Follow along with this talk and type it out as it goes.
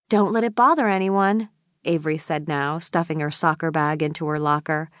Don't let it bother anyone, Avery said now, stuffing her soccer bag into her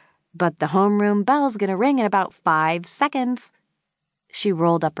locker. But the homeroom bell's gonna ring in about 5 seconds. She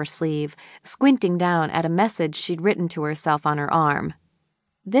rolled up her sleeve, squinting down at a message she'd written to herself on her arm.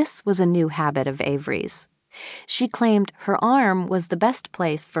 This was a new habit of Avery's. She claimed her arm was the best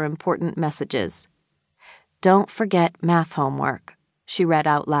place for important messages. "Don't forget math homework," she read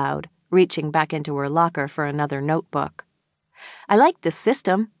out loud, reaching back into her locker for another notebook. "I like this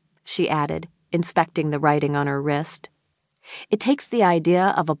system," she added, inspecting the writing on her wrist. "It takes the idea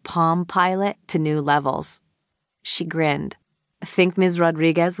of a Palm Pilot to new levels." She grinned. "Think Ms.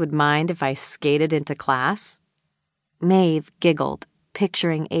 Rodriguez would mind if I skated into class?" Maeve giggled,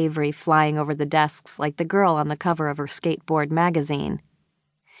 picturing Avery flying over the desks like the girl on the cover of her skateboard magazine.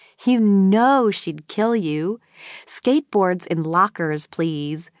 "You know she'd kill you. Skateboards in lockers,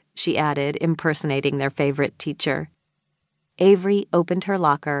 please," she added, impersonating their favorite teacher. Avery opened her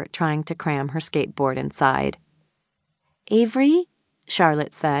locker, trying to cram her skateboard inside. "Avery,"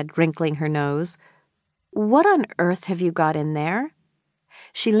 Charlotte said, wrinkling her nose, "what on earth have you got in there?"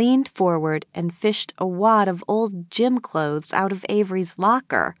 She leaned forward and fished a wad of old gym clothes out of Avery's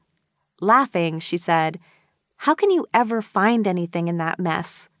locker. Laughing, she said, "How can you ever find anything in that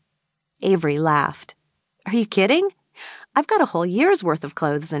mess?" Avery laughed. "Are you kidding? I've got a whole year's worth of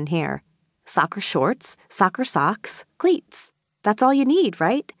clothes in here. Soccer shorts, soccer socks, cleats. That's all you need,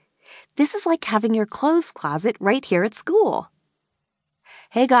 right? This is like having your clothes closet right here at school."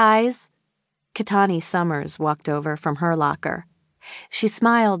 "Hey, guys." Katani Summers walked over from her locker. She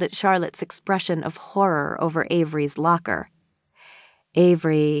smiled at Charlotte's expression of horror over Avery's locker.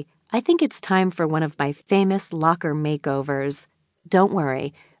 "Avery, I think it's time for one of my famous locker makeovers. Don't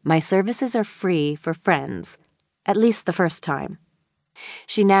worry, my services are free for friends, at least the first time."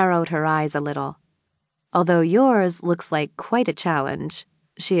 She narrowed her eyes a little. "Although yours looks like quite a challenge,"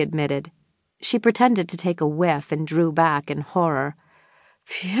 she admitted. She pretended to take a whiff and drew back in horror.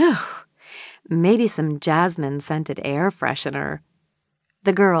 "Phew, maybe some jasmine-scented air freshener."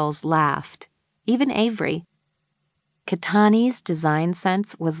 The girls laughed, even Avery. Katani's design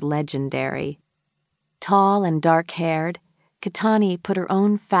sense was legendary. Tall and dark-haired, Katani put her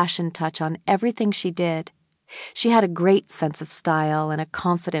own fashion touch on everything she did. She had a great sense of style and a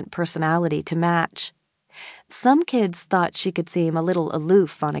confident personality to match. Some kids thought she could seem a little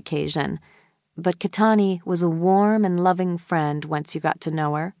aloof on occasion, but Katani was a warm and loving friend once you got to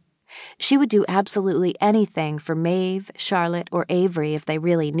know her. She would do absolutely anything for Maeve, Charlotte, or Avery if they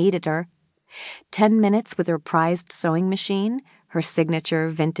really needed her. 10 minutes with her prized sewing machine, her signature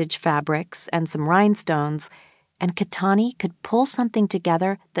vintage fabrics, and some rhinestones, and Katani could pull something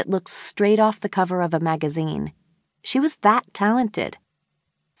together that looked straight off the cover of a magazine. She was that talented.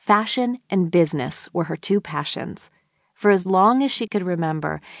 Fashion and business were her two passions. For as long as she could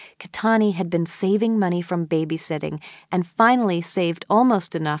remember, Katani had been saving money from babysitting and finally saved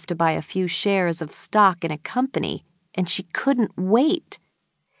almost enough to buy a few shares of stock in a company, and she couldn't wait.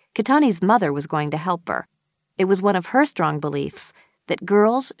 Katani's mother was going to help her. It was one of her strong beliefs that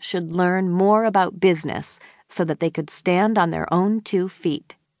girls should learn more about business so that they could stand on their own 2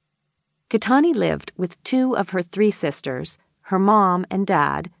 feet. Katani lived with 2 of her 3 sisters, her mom and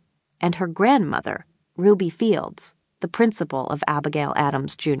dad, and her grandmother, Ruby Fields, the principal of Abigail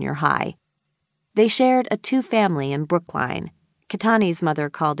Adams Junior High. They shared a 2-family in Brookline. Katani's mother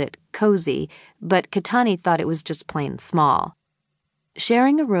called it cozy, but Katani thought it was just plain small.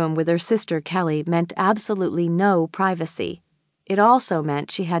 Sharing a room with her sister Kelly meant absolutely no privacy. It also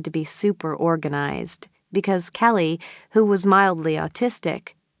meant she had to be super organized, because Kelly, who was mildly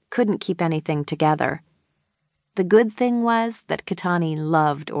autistic, couldn't keep anything together. The good thing was that Katani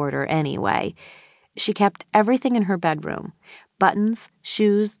loved order anyway. She kept everything in her bedroom, buttons,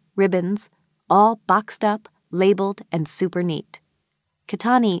 shoes, ribbons, all boxed up, labeled, and super neat.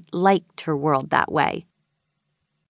 Katani liked her world that way.